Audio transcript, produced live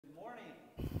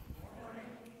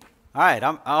All right.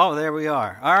 There we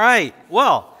are. All right.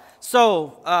 Well,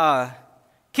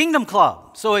 Kingdom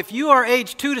Club. So if you are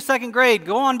age 2 to 2nd grade,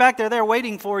 go on back there. They're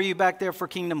waiting for you back there for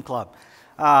Kingdom Club.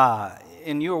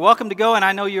 And you are welcome to go, and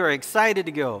I know you're excited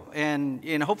to go.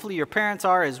 And hopefully your parents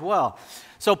are as well.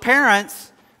 So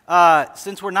parents,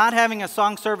 since we're not having a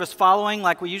song service following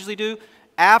like we usually do,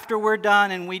 after we're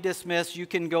done and we dismiss, you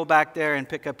can go back there and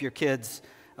pick up your kids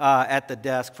at the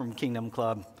desk from Kingdom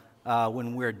Club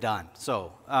when we're done.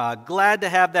 So glad to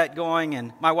have that going,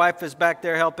 and my wife is back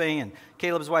there helping, and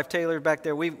Caleb's wife Taylor is back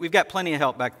there. We've got plenty of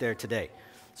help back there today,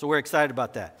 so we're excited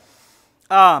about that.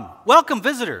 Welcome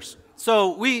visitors.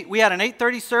 So we had an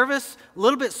 8:30 service, a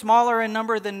little bit smaller in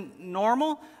number than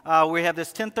normal. We have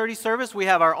this 10:30 service. We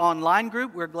have our online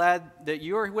group. We're glad that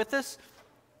you are with us.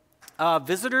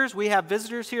 Visitors, we have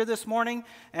visitors here this morning,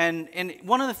 and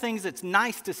one of the things that's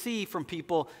nice to see from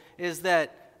people is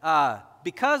that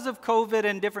because of COVID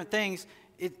and different things,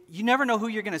 you never know who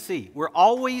you're going to see. We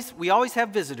always have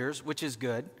visitors, which is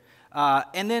good.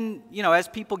 And then, as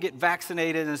people get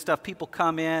vaccinated and stuff, people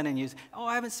come in and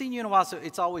I haven't seen you in a while, so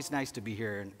it's always nice to be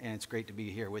here, and it's great to be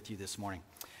here with you this morning.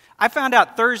 I found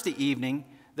out Thursday evening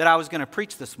that I was going to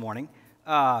preach this morning,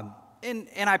 and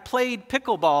I played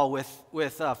pickleball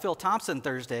with Phil Thompson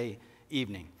Thursday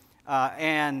evening.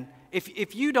 And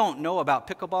if you don't know about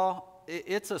pickleball,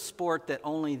 it's a sport that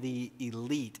only the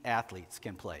elite athletes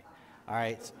can play. All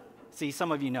right? See,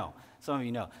 some of you know.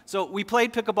 So we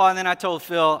played pickleball, and then I told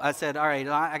Phil, I said, all right,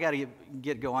 I got to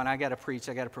get going. I got to preach.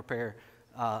 I got to prepare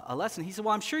a lesson. He said,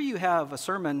 well, I'm sure you have a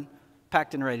sermon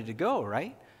packed and ready to go,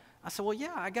 right? I said, well,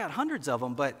 yeah, I got hundreds of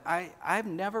them, but I've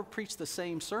never preached the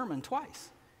same sermon twice.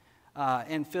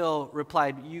 And Phil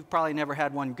replied, you've probably never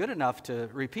had one good enough to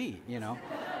repeat,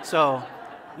 So,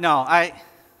 no,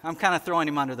 I'm kind of throwing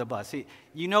him under the bus.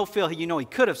 Phil, he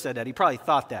could have said that. He probably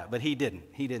thought that, but he didn't.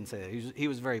 He didn't say that. He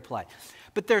was very polite.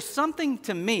 But there's something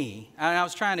to me, and I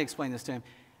was trying to explain this to him.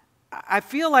 I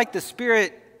feel like the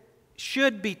Spirit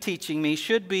should be teaching me,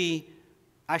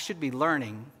 I should be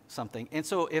learning something. And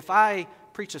so if I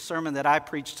preach a sermon that I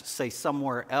preached, say,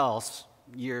 somewhere else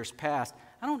years past,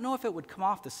 I don't know if it would come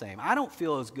off the same. I don't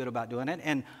feel as good about doing it.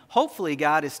 And hopefully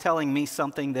God is telling me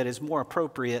something that is more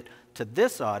appropriate to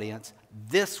this audience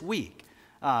this week.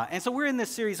 And so we're in this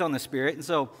series on the Spirit. And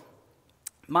so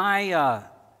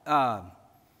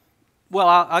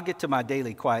I'll get to my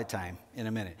daily quiet time in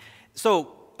a minute.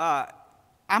 So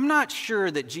I'm not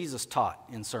sure that Jesus taught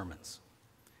in sermons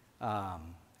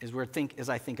as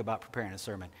I think about preparing a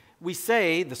sermon. We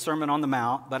say the Sermon on the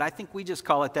Mount, but I think we just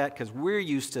call it that because we're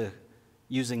used to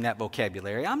using that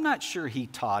vocabulary. I'm not sure he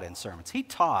taught in sermons. He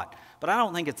taught, but I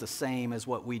don't think it's the same as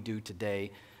what we do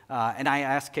today. And I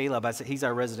asked Caleb, I said, he's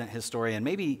our resident historian,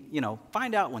 maybe,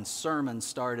 find out when sermons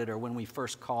started or when we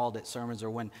first called it sermons or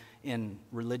when in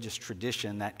religious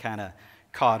tradition that kind of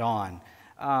caught on.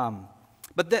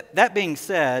 But that being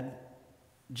said,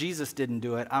 Jesus didn't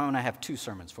do it. I'm going to have 2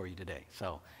 sermons for you today.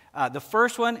 So the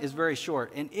first one is very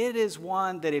short, and it is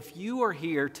one that if you are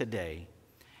here today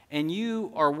and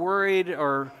you are worried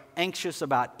or anxious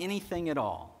about anything at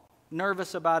all,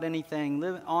 nervous about anything,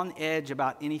 live on edge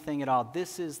about anything at all,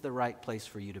 this is the right place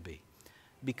for you to be.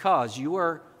 Because you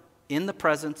are in the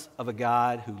presence of a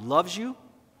God who loves you,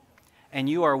 and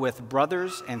you are with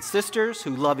brothers and sisters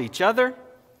who love each other,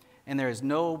 and there is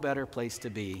no better place to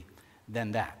be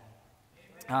than that.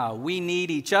 We need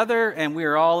each other, and we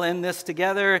are all in this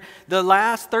together. The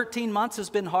last 13 months has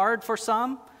been hard for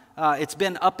some. It's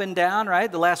been up and down, right?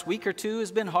 The last week or two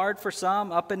has been hard for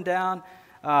some, up and down.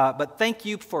 But thank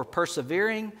you for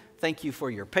persevering. Thank you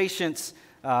for your patience.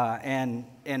 And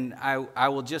I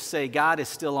will just say God is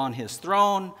still on his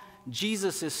throne.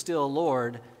 Jesus is still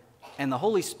Lord. And the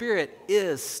Holy Spirit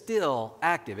is still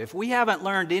active. If we haven't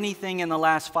learned anything in the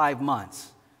last 5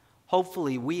 months,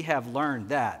 hopefully we have learned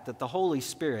that the Holy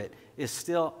Spirit is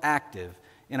still active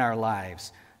in our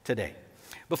lives today.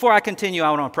 Before I continue,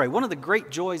 I want to pray. One of the great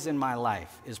joys in my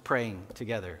life is praying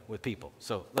together with people.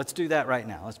 So let's do that right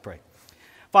now. Let's pray.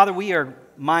 Father, we are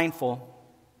mindful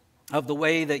of the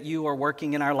way that you are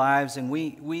working in our lives, and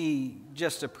we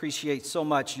just appreciate so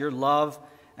much your love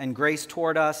and grace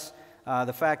toward us,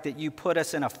 the fact that you put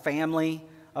us in a family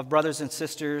of brothers and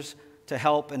sisters to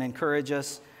help and encourage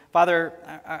us. Father,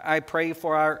 I pray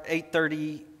for our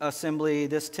 8:30 assembly,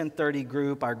 this 10:30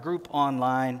 group, our group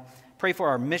online. Pray for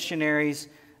our missionaries.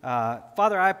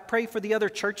 Father, I pray for the other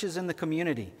churches in the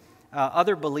community,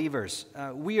 other believers.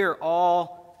 We are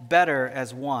all better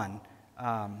as one.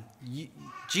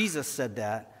 Jesus said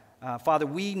that. Father,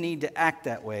 we need to act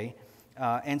that way.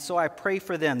 And so I pray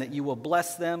for them, that you will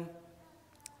bless them,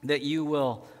 that you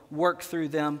will work through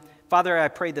them. Father, I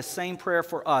pray the same prayer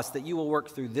for us, that you will work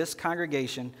through this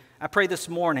congregation. I pray this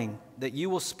morning that you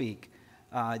will speak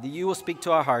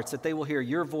to our hearts, that they will hear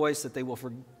your voice, that they will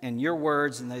and your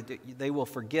words, and that they will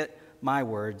forget my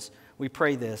words. We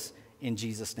pray this in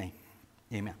Jesus' name.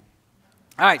 Amen.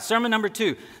 All right, sermon number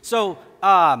 2. So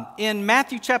in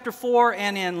Matthew chapter 4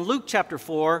 and in Luke chapter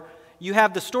 4, you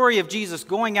have the story of Jesus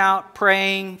going out,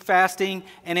 praying, fasting,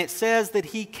 and it says that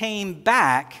he came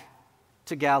back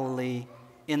to Galilee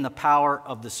in the power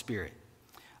of the Spirit.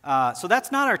 So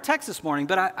that's not our text this morning,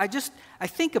 but I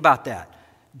think about that.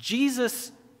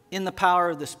 Jesus in the power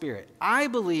of the Spirit. I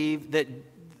believe that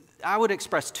I would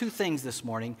express 2 things this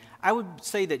morning. I would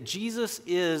say that Jesus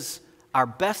is our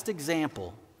best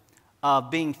example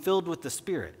of being filled with the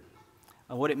Spirit,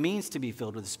 of what it means to be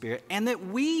filled with the Spirit, and that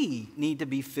we need to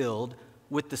be filled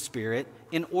with the Spirit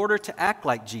in order to act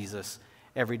like Jesus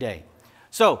every day.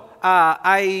 So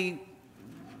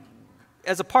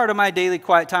as a part of my daily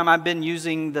quiet time, I've been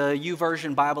using the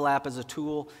YouVersion Bible app as a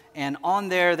tool, and on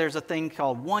there's a thing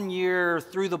called 1 Year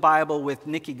Through the Bible with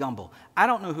Nicky Gumbel. I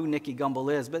don't know who Nicky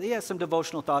Gumbel is, but he has some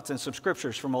devotional thoughts and some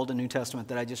scriptures from Old and New Testament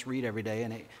that I just read every day,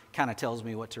 and it kind of tells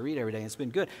me what to read every day, and it's been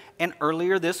good. And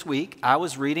earlier this week, I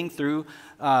was reading through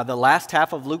the last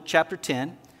half of Luke chapter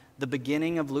 10, the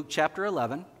beginning of Luke chapter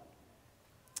 11,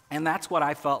 and that's what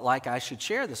I felt like I should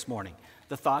share this morning.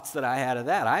 The thoughts that I had of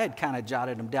that. I had kind of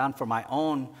jotted them down for my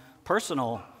own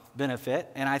personal benefit,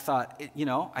 and I thought,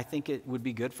 I think it would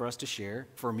be good for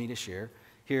me to share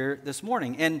here this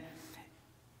morning. And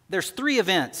there's 3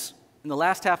 events in the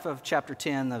last half of chapter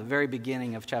 10, the very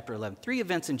beginning of chapter 11, 3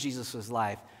 events in Jesus'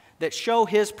 life that show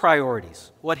his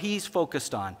priorities, what he's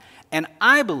focused on. And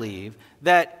I believe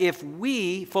that if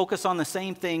we focus on the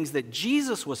same things that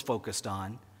Jesus was focused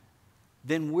on,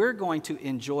 then we're going to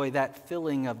enjoy that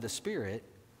filling of the Spirit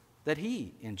that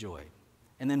he enjoyed.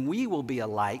 And then we will be a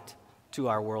light to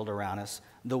our world around us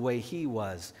the way he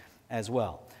was as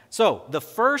well. So the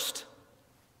first,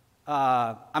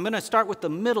 I'm going to start with the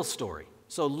middle story.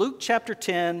 So Luke chapter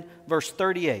 10, verse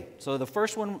 38. So the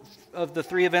first one of the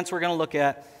 3 events we're going to look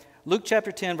at, Luke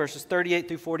chapter 10, verses 38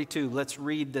 through 42. Let's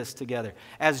read this together.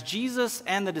 As Jesus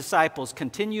and the disciples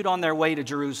continued on their way to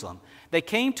Jerusalem, they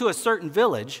came to a certain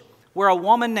village where a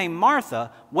woman named Martha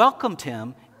welcomed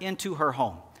him into her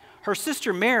home. Her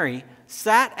sister Mary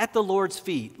sat at the Lord's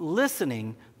feet,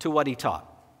 listening to what he taught.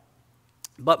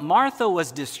 But Martha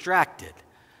was distracted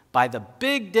by the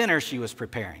big dinner she was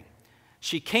preparing.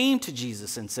 She came to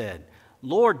Jesus and said,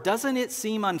 "Lord, doesn't it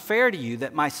seem unfair to you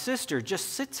that my sister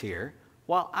just sits here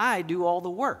while I do all the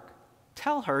work?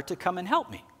 Tell her to come and help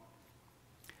me."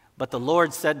 But the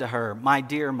Lord said to her, "My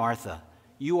dear Martha,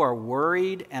 you are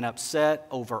worried and upset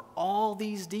over all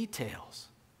these details.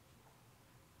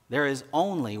 There is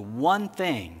only one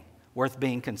thing worth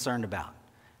being concerned about.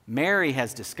 Mary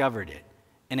has discovered it,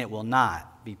 and it will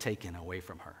not be taken away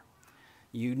from her."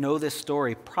 You know this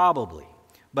story probably,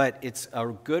 but it's a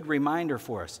good reminder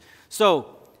for us.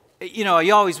 So,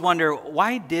 you always wonder,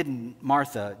 why didn't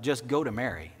Martha just go to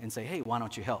Mary and say, "Hey, why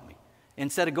don't you help me?"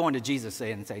 Instead of going to Jesus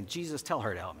and saying, "Jesus, tell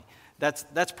her to help me."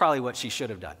 That's probably what she should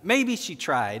have done. Maybe she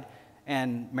tried,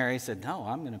 and Mary said, "No,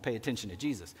 I'm going to pay attention to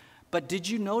Jesus." But did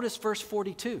you notice verse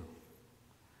 42?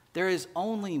 There is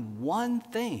only one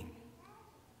thing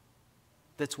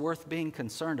that's worth being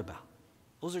concerned about.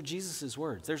 Those are Jesus'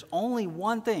 words. There's only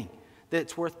one thing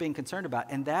that's worth being concerned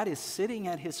about, and that is sitting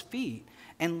at his feet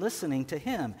and listening to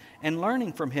him and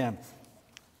learning from him.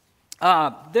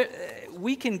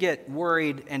 We can get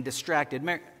worried and distracted.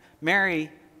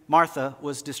 Martha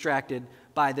was distracted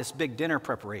by this big dinner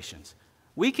preparations.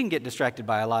 We can get distracted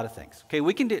by a lot of things. Okay,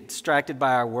 we can get distracted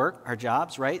by our work, our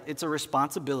jobs, right? It's a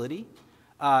responsibility.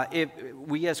 If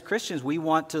we as Christians, we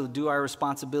want to do our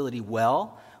responsibility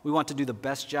well. We want to do the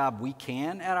best job we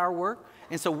can at our work.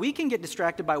 And so we can get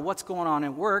distracted by what's going on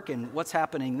at work and what's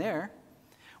happening there.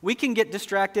 We can get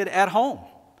distracted at home.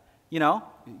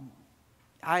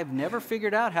 I've never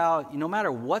figured out how, no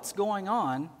matter what's going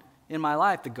on in my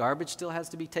life, the garbage still has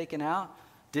to be taken out,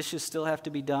 dishes still have to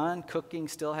be done, cooking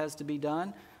still has to be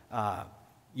done,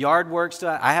 yard work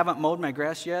still. I haven't mowed my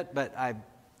grass yet, but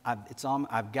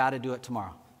I've got to do it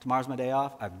tomorrow. Tomorrow's my day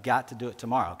off. I've got to do it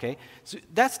tomorrow, okay? So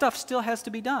that stuff still has to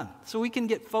be done. So we can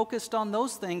get focused on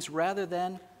those things rather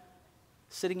than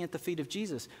sitting at the feet of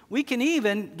Jesus. We can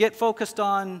even get focused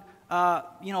on,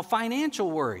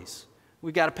 financial worries.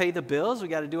 We got to pay the bills. We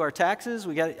got to do our taxes.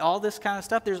 We got all this kind of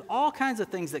stuff. There's all kinds of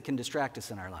things that can distract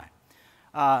us in our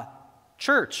life.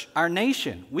 Church, our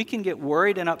nation, we can get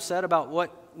worried and upset about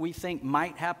what we think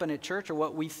might happen at church or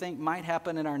what we think might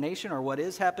happen in our nation or what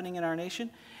is happening in our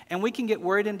nation. And we can get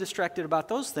worried and distracted about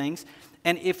those things.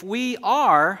 And if we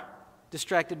are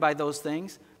distracted by those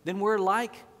things, then we're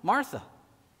like Martha.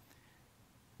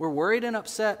 We're worried and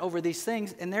upset over these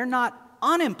things, and they're not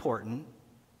unimportant,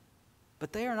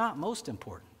 but they are not most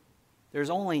important. There's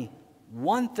only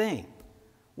one thing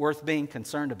worth being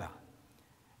concerned about.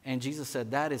 And Jesus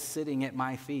said, that is sitting at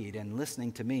my feet and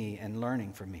listening to me and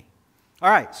learning from me. All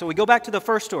right, so we go back to the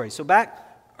first story. So back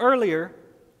earlier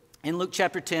in Luke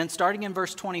chapter 10, starting in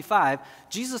verse 25,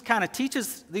 Jesus kind of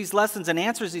teaches these lessons and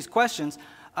answers these questions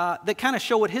that kind of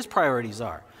show what his priorities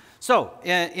are. So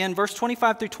in verse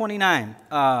 25 through 29,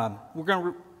 we're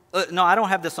going to... no, I don't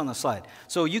have this on the slide.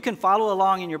 So you can follow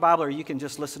along in your Bible, or you can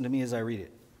just listen to me as I read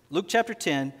it. Luke chapter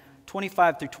 10,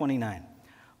 25 through 29.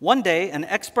 One day, an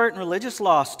expert in religious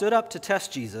law stood up to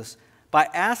test Jesus by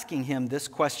asking him this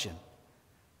question: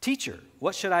 "Teacher,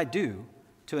 what should I do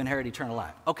to inherit eternal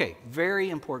life?" Okay, very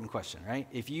important question, right?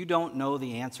 If you don't know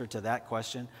the answer to that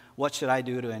question, what should I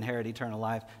do to inherit eternal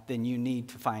life, then you need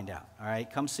to find out, all right?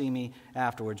 Come see me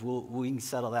afterwards. We can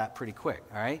settle that pretty quick,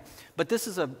 all right? But this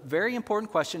is a very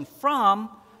important question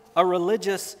from a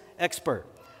religious expert.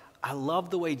 I love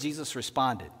the way Jesus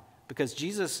responded, because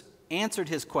Jesus answered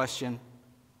his question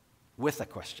with a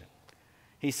question.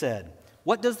 He said,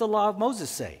 "What does the law of Moses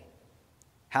say?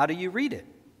 How do you read it?"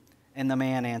 And the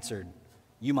man answered,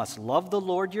 "You must love the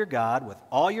Lord your God with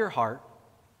all your heart,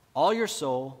 all your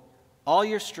soul, all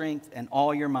your strength, and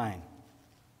all your mind.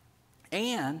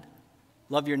 And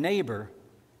love your neighbor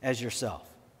as yourself."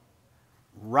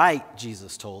 "Right,"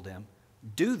 Jesus told him.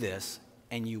 "Do this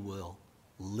and you will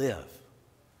live."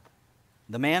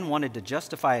 The man wanted to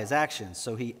justify his actions,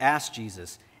 so he asked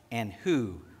Jesus, "And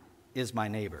who is my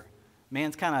neighbor?"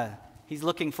 Man's he's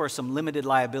looking for some limited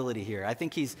liability here. I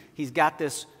think he's got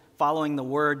this following the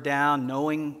word down,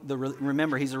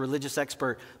 remember, he's a religious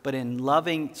expert, but in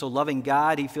loving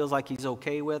God, he feels like he's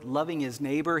okay with. Loving his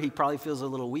neighbor, he probably feels a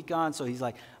little weak on, so he's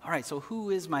like, all right, so who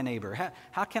is my neighbor?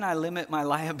 How can I limit my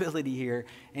liability here?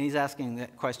 And he's asking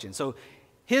that question. So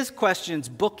his questions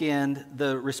bookend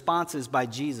the responses by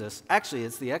Jesus. Actually,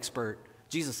 it's the expert.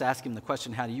 Jesus asked him the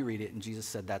question, "How do you read it?" And Jesus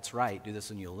said, "That's right, do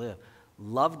this and you'll live.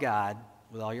 Love God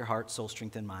with all your heart, soul,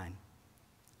 strength, and mind,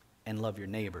 and love your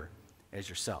neighbor as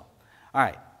yourself." All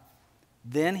right.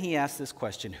 Then he asks this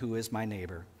question, "Who is my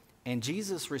neighbor?" And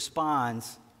Jesus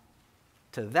responds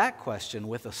to that question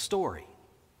with a story.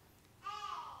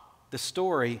 The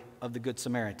story of the Good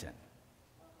Samaritan.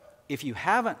 If you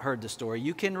haven't heard the story,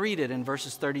 you can read it in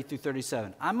verses 30 through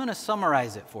 37. I'm going to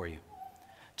summarize it for you.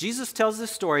 Jesus tells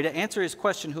this story to answer his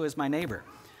question, "Who is my neighbor?"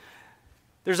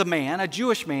 There's a man, a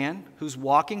Jewish man, who's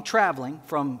traveling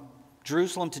from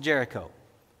Jerusalem to Jericho.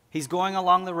 He's going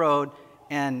along the road,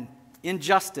 and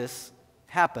injustice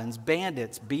happens.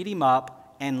 Bandits beat him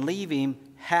up and leave him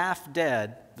half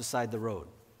dead beside the road.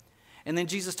 And then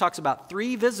Jesus talks about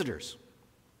 3 visitors,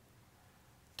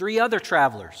 3 other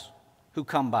travelers who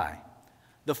come by.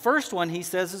 The first one, he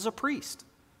says, is a priest.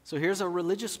 So here's a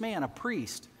religious man, a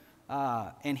priest,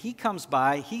 and he comes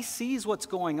by. He sees what's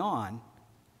going on,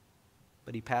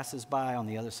 but he passes by on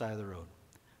the other side of the road.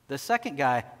 The second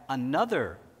guy,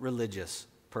 another religious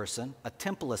person, a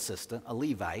temple assistant, a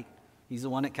Levite. He's the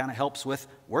one that kind of helps with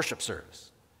worship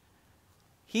service.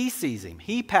 He sees him.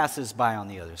 He passes by on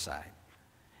the other side.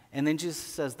 And then Jesus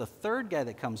says the third guy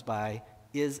that comes by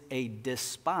is a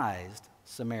despised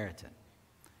Samaritan.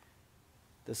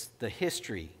 The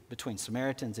history between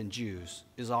Samaritans and Jews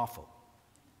is awful.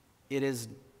 It is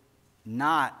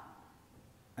not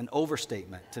an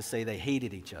overstatement to say they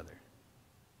hated each other.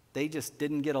 They just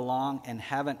didn't get along and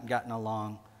haven't gotten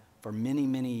along for many,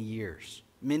 many years,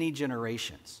 many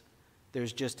generations.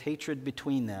 There's just hatred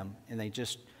between them, and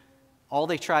all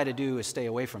they try to do is stay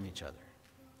away from each other.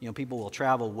 You know, people will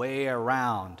travel way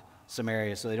around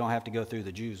Samaria so they don't have to go through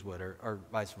the Jews would, or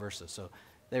vice versa. So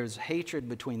there's hatred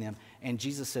between them. And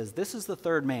Jesus says, this is the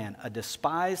third man, a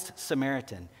despised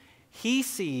Samaritan. He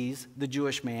sees the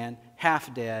Jewish man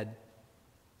half dead,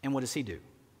 and what does he do?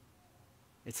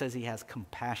 It says he has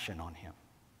compassion on him.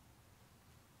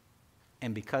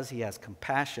 And because he has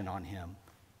compassion on him,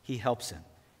 he helps him.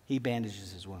 He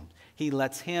bandages his wounds. He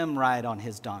lets him ride on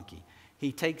his donkey.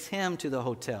 He takes him to the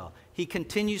hotel. He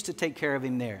continues to take care of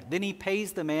him there. Then he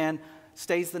pays the man,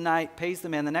 stays the night, pays the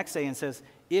man the next day, and says,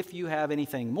 if you have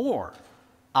anything more,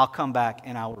 I'll come back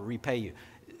and I will repay you.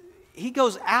 He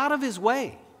goes out of his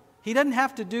way. He doesn't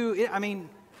have to do it. I mean,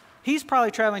 he's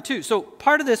probably traveling too. So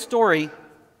part of this story,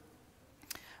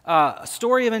 a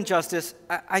story of injustice,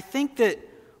 I think that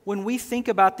when we think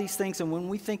about these things and when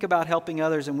we think about helping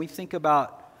others and we think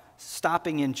about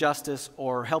stopping injustice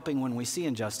or helping when we see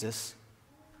injustice,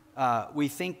 we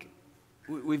think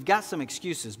we've got some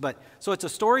excuses. So it's a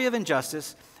story of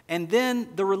injustice, And then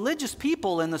the religious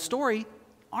people in the story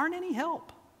aren't any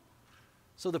help.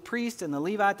 So the priest and the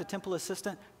Levite, the temple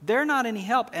assistant, they're not any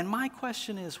help. And my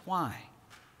question is, why?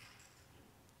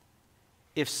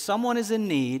 If someone is in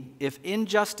need, if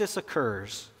injustice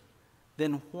occurs,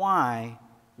 then why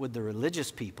would the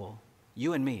religious people,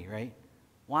 you and me, right?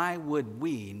 Why would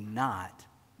we not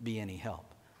be any help?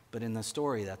 But in the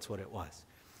story, that's what it was.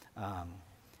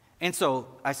 And so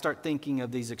I start thinking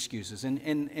of these excuses.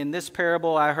 In this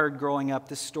parable I heard growing up,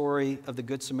 this story of the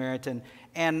Good Samaritan,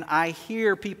 and I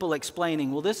hear people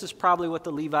explaining, well, this is probably what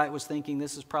the Levite was thinking,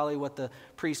 this is probably what the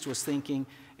priest was thinking,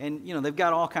 and they've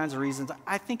got all kinds of reasons.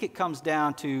 I think it comes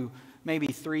down to maybe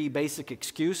 3 basic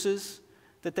excuses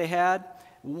that they had.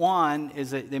 One is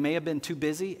that they may have been too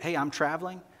busy. Hey, I'm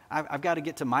traveling. I've got to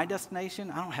get to my destination.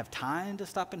 I don't have time to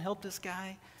stop and help this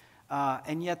guy.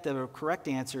 And yet the correct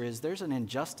answer is there's an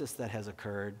injustice that has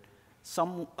occurred.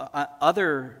 Some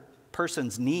other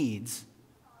person's needs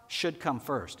should come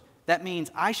first. That means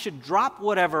I should drop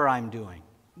whatever I'm doing.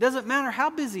 It doesn't matter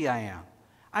how busy I am.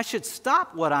 I should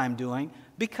stop what I'm doing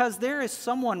because there is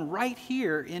someone right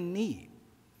here in need.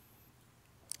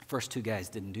 First 2 guys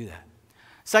didn't do that.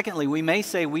 Secondly, we may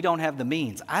say we don't have the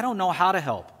means. I don't know how to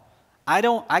help.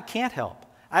 I can't help.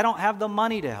 I don't have the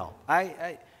money to help.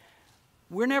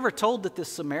 We're never told that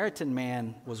this Samaritan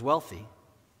man was wealthy.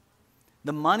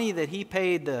 The money that he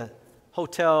paid the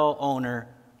hotel owner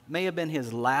may have been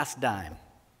his last dime.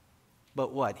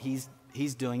 But what? He's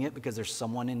doing it because there's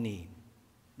someone in need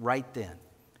right then.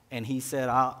 And he said,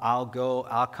 I'll go,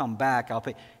 I'll come back, I'll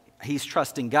pay. He's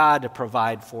trusting God to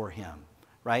provide for him,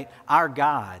 right? Our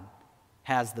God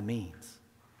has the means.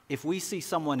 If we see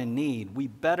someone in need, we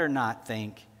better not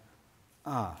think,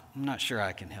 I'm not sure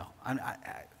I can help.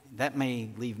 That may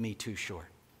leave me too short.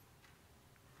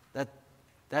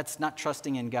 That's not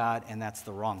trusting in God, and that's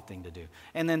the wrong thing to do.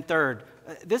 And then third,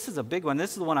 this is a big one.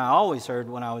 This is the one I always heard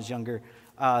when I was younger,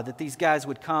 that these guys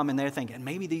would come and they're thinking,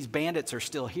 maybe these bandits are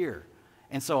still here.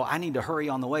 And so I need to hurry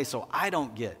on the way so I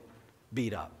don't get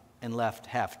beat up and left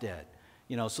half dead.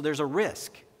 So there's a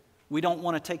risk. We don't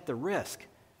want to take the risk.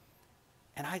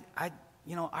 And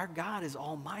our God is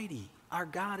almighty. Our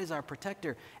God is our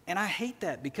protector. And I hate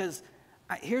that because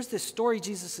here's this story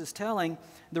Jesus is telling.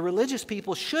 The religious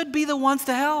people should be the ones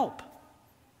to help.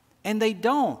 And they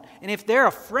don't. And if they're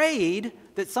afraid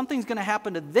that something's going to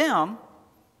happen to them,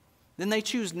 then they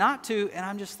choose not to. And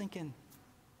I'm just thinking,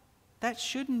 that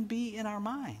shouldn't be in our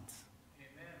minds.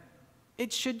 Amen.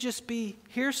 It should just be,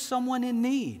 here's someone in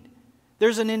need.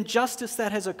 There's an injustice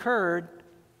that has occurred.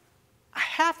 I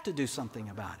have to do something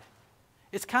about it.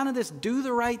 It's kind of this do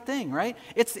the right thing, right?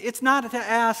 It's not to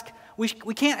ask, we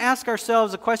can't ask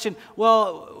ourselves a question,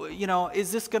 well,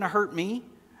 is this going to hurt me?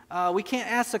 We can't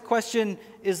ask the question,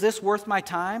 is this worth my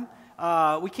time?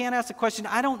 We can't ask the question,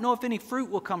 I don't know if any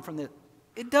fruit will come from this.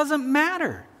 It doesn't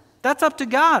matter. That's up to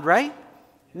God, right?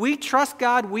 We trust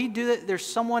God. We do that. There's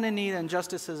someone in need and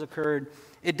justice has occurred.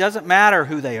 It doesn't matter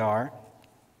who they are.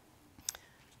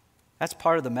 That's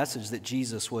part of the message that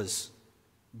Jesus was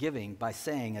giving by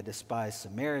saying a despised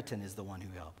Samaritan is the one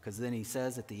who helped. Because then he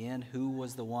says at the end, who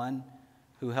was the one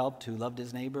who helped, who loved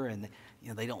his neighbor? And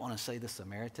they don't want to say the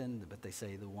Samaritan, but they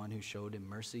say the one who showed him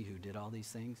mercy, who did all these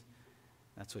things.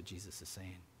 That's what Jesus is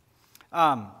saying.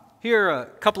 Here a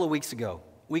couple of weeks ago,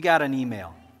 we got an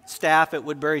email.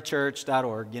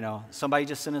 staff@woodburychurch.org, somebody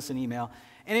just sent us an email.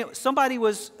 And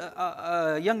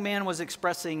a young man was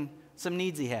expressing some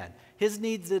needs he had. His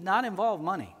needs did not involve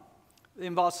money. It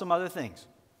involved some other things.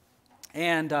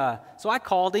 And so I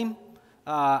called him.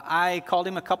 I called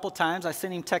him a couple times. I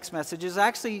sent him text messages. I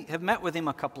actually have met with him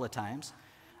a couple of times.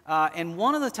 And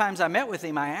one of the times I met with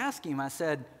him, I asked him, I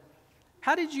said,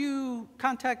 how did you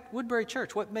contact Woodbury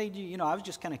Church? What made you, I was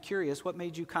just kind of curious, what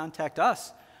made you contact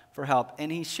us for help?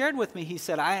 And he shared with me, he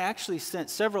said, I actually sent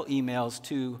several emails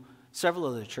to several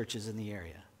of the churches in the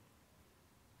area.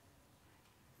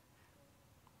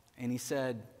 And he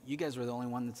said, you guys were the only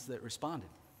ones that responded.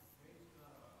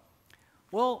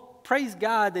 Well, praise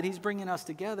God that he's bringing us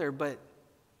together, but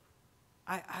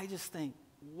I just think,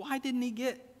 why didn't he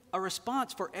get a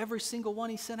response for every single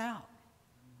one he sent out?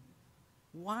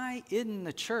 Why isn't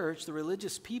the church, the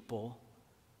religious people,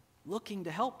 looking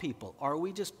to help people? Are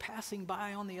we just passing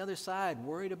by on the other side,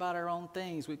 worried about our own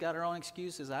things? We've got our own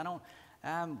excuses.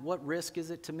 What risk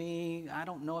is it to me? I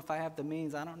don't know if I have the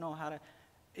means. I don't know how to.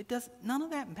 None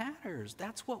of that matters.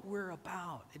 That's what we're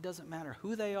about. It doesn't matter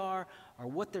who they are or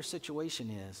what their situation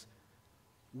is.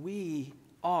 We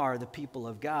are the people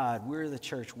of God. We're the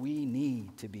church. We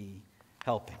need to be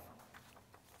helping.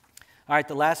 All right,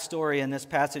 the last story in this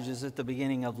passage is at the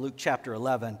beginning of Luke chapter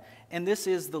 11, and this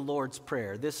is the Lord's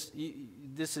Prayer. This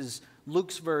is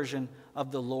Luke's version of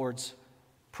the Lord's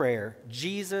Prayer.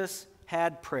 Jesus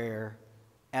had prayer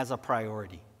as a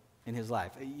priority in his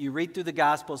life. You read through the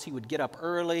Gospels, he would get up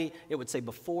early. It would say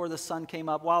before the sun came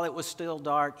up, while it was still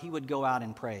dark, he would go out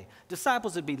and pray.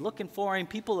 Disciples would be looking for him.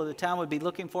 People of the town would be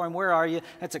looking for him. Where are you?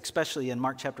 That's especially in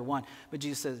Mark chapter 1. But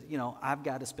Jesus says, I've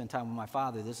got to spend time with my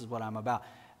Father. This is what I'm about.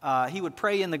 He would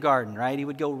pray in the garden, right? He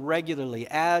would go regularly.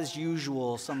 As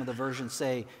usual, some of the versions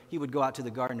say he would go out to the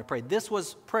garden to pray.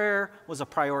 Prayer was a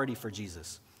priority for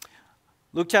Jesus.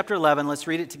 Luke chapter 11, let's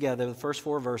read it together, the first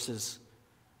 4 verses.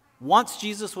 Once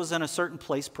Jesus was in a certain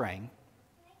place praying.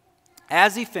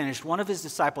 As he finished, one of his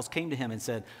disciples came to him and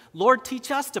said, "Lord, teach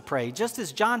us to pray, just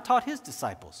as John taught his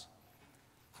disciples."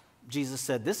 Jesus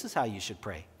said, "This is how you should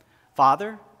pray.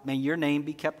 Father, may your name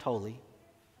be kept holy.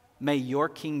 May your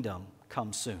kingdom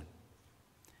come soon.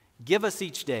 Give us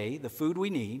each day the food we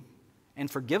need, and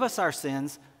forgive us our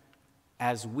sins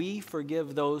as we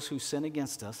forgive those who sin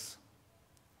against us.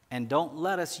 And don't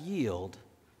let us yield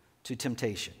to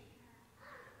temptation."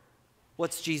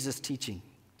 What's Jesus teaching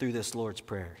through this Lord's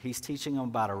Prayer? He's teaching them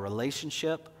about a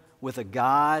relationship with a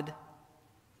God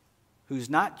who's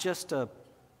not just a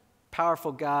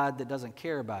powerful God that doesn't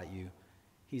care about you.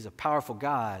 He's a powerful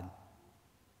God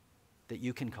that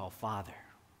you can call Father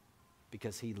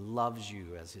because he loves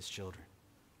you as his children.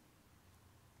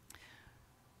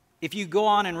 If you go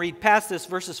on and read past this,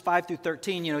 verses 5 through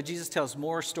 13, Jesus tells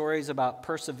more stories about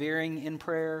persevering in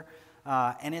prayer.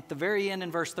 And at the very end in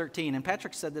verse 13, and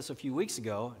Patrick said this a few weeks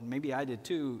ago, and maybe I did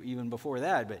too even before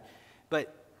that,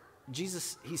 but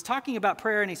Jesus, he's talking about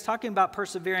prayer and he's talking about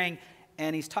persevering,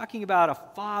 and he's talking about a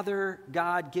Father,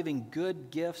 God, giving good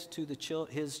gifts to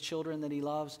his children that he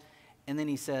loves. And then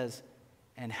he says,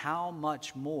 and how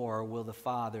much more will the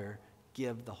Father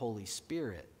give the Holy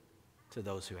Spirit to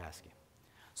those who ask him?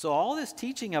 So all this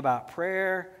teaching about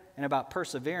prayer and about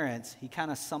perseverance, he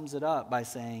kind of sums it up by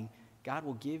saying, God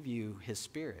will give you his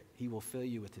Spirit. He will fill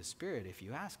you with his Spirit if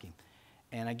you ask him.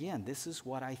 And again, this is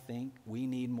what I think we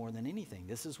need more than anything.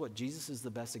 This is what Jesus is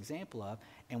the best example of.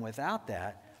 And without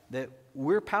that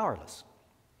we're powerless.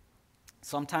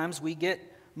 Sometimes we get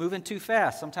moving too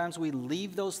fast. Sometimes we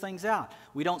leave those things out.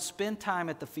 We don't spend time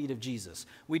at the feet of Jesus.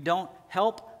 We don't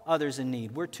help others in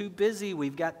need. We're too busy.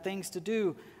 We've got things to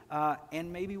do.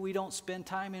 And maybe we don't spend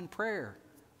time in prayer.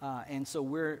 And so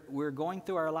we're going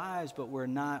through our lives, but we're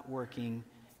not working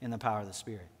in the power of the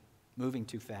Spirit, moving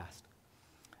too fast.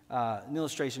 An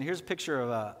illustration. Here's a picture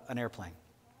of an airplane.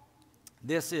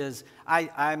 This is,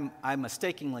 I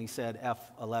mistakenly said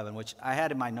F-11, which I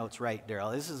had in my notes right,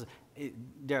 Daryl.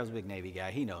 Daryl's a big Navy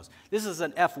guy. He knows. This is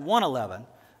an F-111.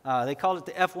 They called it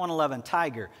the F-111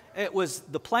 Tiger. It was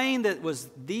the plane that was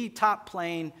the top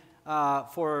plane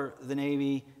for the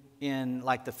Navy in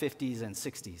like the 50s and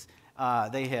 60s.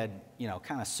 They had,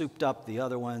 kind of souped up the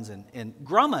other ones, and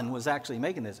Grumman was actually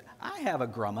making this. I have a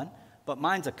Grumman, but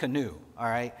mine's a canoe, all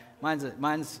right?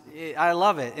 I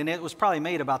love it, and it was probably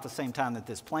made about the same time that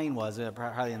this plane was,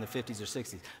 probably in the 50s or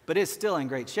 60s. But it's still in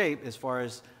great shape as far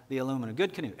as the aluminum.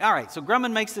 Good canoe. All right, so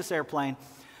Grumman makes this airplane.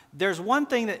 There's one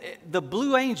thing that the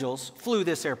Blue Angels flew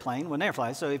this airplane when they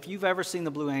fly. So if you've ever seen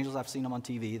the Blue Angels, I've seen them on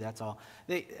TV, that's all.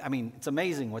 It's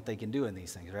amazing what they can do in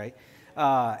these things, right?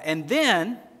 And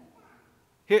then,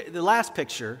 here, the last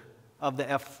picture of the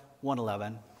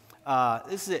F-111,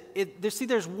 this is it. See,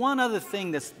 there's one other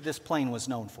thing this plane was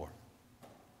known for.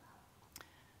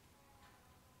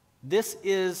 This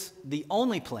is the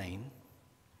only plane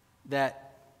that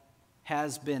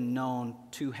has been known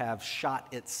to have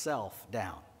shot itself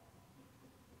down.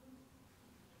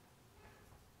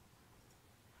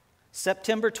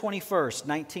 September 21st,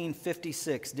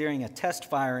 1956, during a test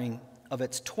firing of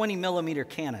its 20-millimeter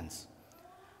cannons,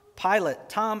 pilot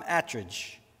Tom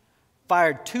Attridge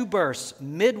fired 2 bursts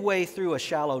midway through a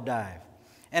shallow dive.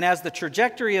 And as the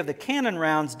trajectory of the cannon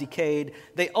rounds decayed,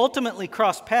 they ultimately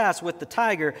crossed paths with the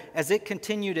Tiger as it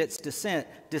continued its descent,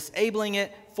 disabling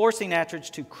it, forcing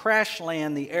Attridge to crash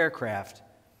land the aircraft.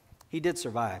 He did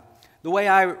survive. The way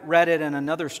I read it in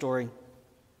another story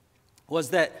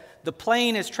was that the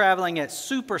plane is traveling at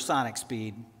supersonic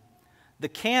speed. The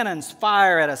cannons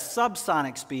fire at a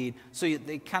subsonic speed, so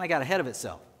they kind of got ahead of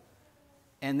itself.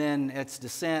 And then its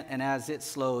descent, and as it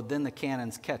slowed, then the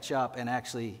cannons catch up and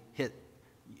actually hit.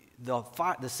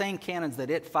 The same cannons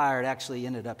that it fired actually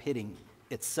ended up hitting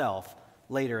itself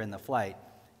later in the flight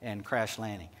and crash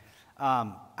landing.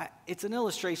 It's an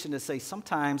illustration to say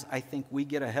sometimes I think we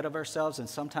get ahead of ourselves and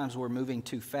sometimes we're moving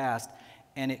too fast,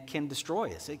 and it can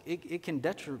destroy us.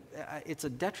 It's a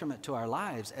detriment to our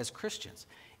lives as Christians.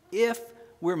 if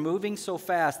we're moving so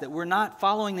fast that we're not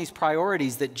following these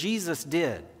priorities that Jesus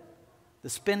did, the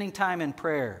spending time in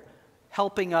prayer,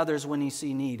 helping others when you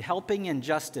see need, helping in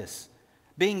justice,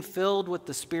 being filled with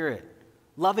the Spirit,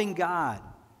 loving God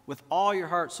with all your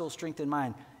heart, soul, strength, and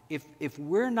mind, if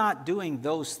we're not doing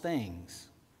those things,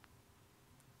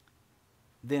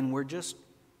 then we're just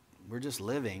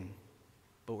living,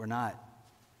 but we're not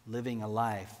living a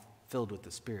life filled with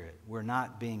the Spirit. We're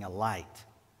not being a light.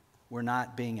 We're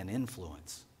not being an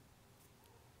influence.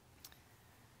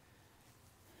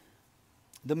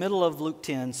 The middle of Luke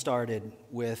 10 started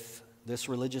with this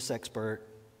religious expert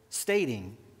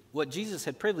stating what Jesus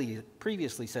had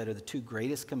previously said are the two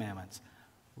greatest commandments.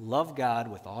 Love God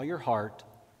with all your heart,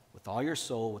 with all your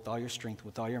soul, with all your strength,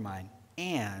 with all your mind,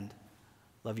 and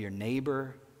love your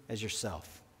neighbor as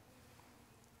yourself.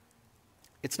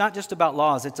 It's not just about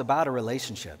laws, it's about a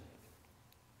relationship.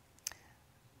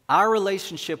 Our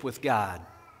relationship with God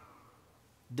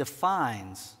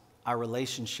defines our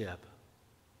relationship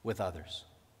with others.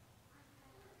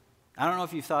 I don't know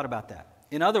if you've thought about that.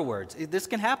 In other words, this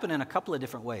can happen in a couple of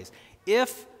different ways.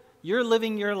 If you're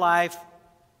living your life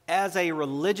as a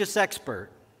religious expert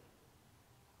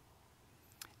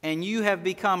and you have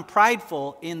become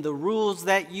prideful in the rules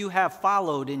that you have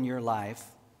followed in your life,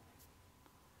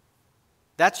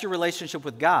 that's your relationship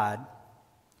with God.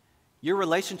 Your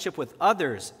relationship with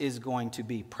others is going to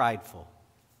be prideful.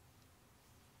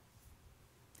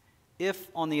 If,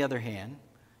 on the other hand,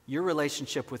 your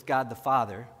relationship with God the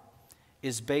Father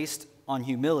is based on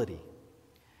humility,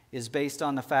 is based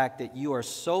on the fact that you are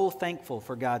so thankful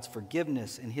for God's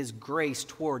forgiveness and His grace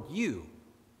toward you,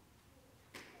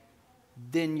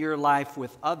 then your life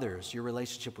with others, your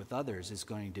relationship with others is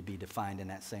going to be defined in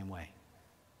that same way.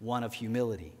 One of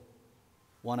humility,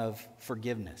 one of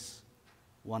forgiveness,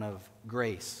 one of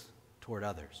grace toward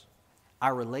others.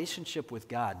 Our relationship with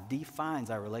God defines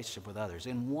our relationship with others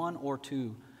in one or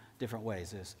two different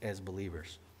ways as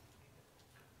believers.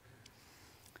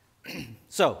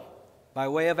 So, by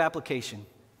way of application,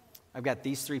 I've got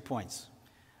these 3 points.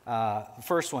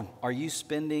 First one, are you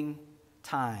spending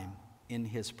time in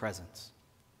His presence?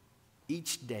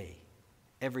 Each day,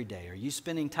 every day. Are you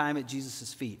spending time at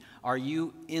Jesus' feet? Are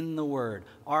you in the Word?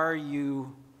 Are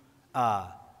you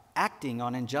acting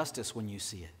on injustice when you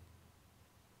see it?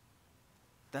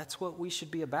 That's what we should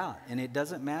be about. And it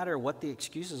doesn't matter what the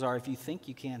excuses are if you think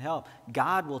you can't help.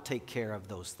 God will take care of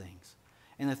those things.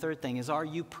 And the third thing is, are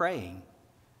you praying,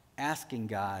 asking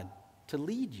God to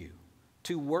lead you,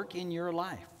 to work in your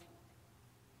life?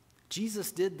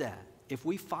 Jesus did that. If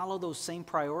we follow those same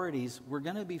priorities, we're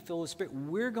going to be filled with Spirit.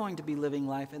 We're going to be living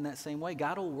life in that same way.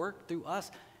 God will work through us,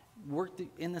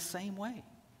 in the same way.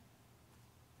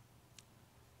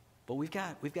 But we've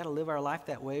got to live our life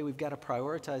that way. We've got to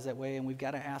prioritize that way, and we've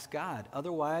got to ask God.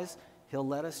 Otherwise, He'll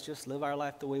let us just live our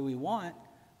life the way we want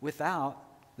without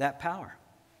that power.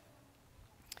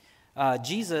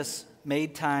 Jesus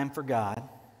made time for God.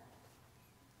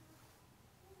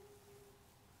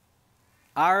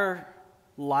 Our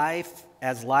life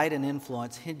as light and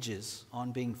influence hinges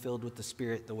on being filled with the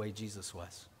Spirit the way Jesus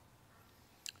was.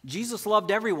 Jesus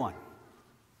loved everyone.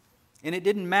 And it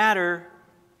didn't matter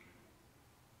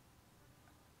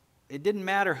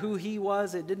who He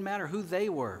was. It didn't matter who they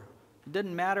were. It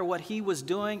didn't matter what He was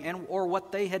doing or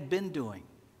what they had been doing.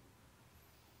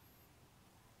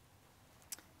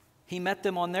 He met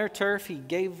them on their turf. He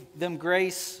gave them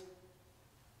grace.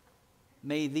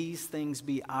 May these things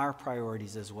be our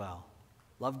priorities as well.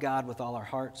 Love God with all our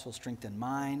heart, soul, strength, and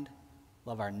mind.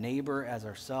 Love our neighbor as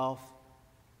ourselves.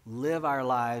 Live our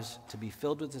lives to be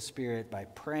filled with the Spirit by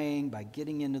praying, by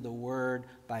getting into the Word,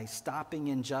 by stopping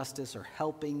injustice or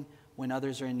helping when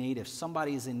others are in need. If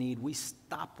somebody is in need, we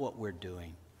stop what we're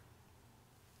doing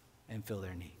and fill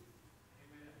their need.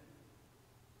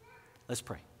 Amen. Let's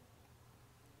pray.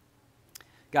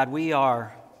 God, we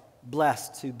are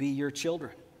blessed to be your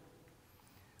children.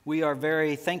 We are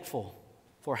very thankful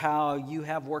for how you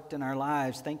have worked in our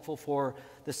lives, thankful for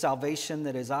the salvation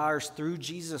that is ours through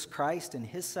Jesus Christ and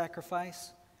His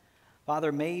sacrifice.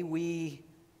 Father, may we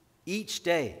each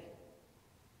day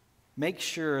make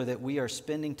sure that we are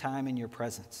spending time in your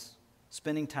presence,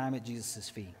 spending time at Jesus'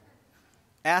 feet,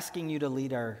 asking you to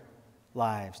lead our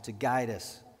lives, to guide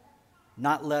us,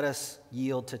 not let us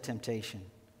yield to temptation,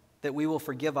 that we will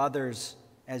forgive others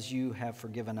as you have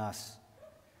forgiven us.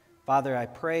 Father, I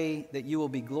pray that you will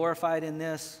be glorified in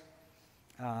this.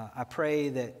 I pray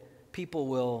that people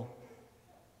will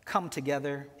come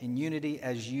together in unity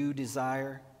as you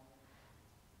desire,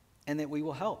 and that we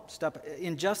will help.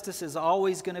 Injustice is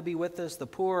always going to be with us. The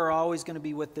poor are always going to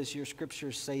be with us. Your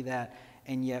scriptures say that,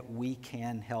 and yet we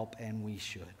can help and we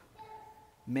should.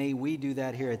 May we do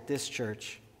that here at this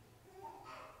church.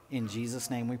 In Jesus'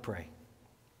 name we pray.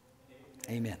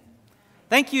 Amen.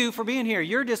 Thank you for being here.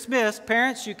 You're dismissed.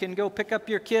 Parents, you can go pick up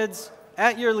your kids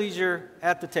at your leisure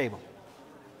at the table.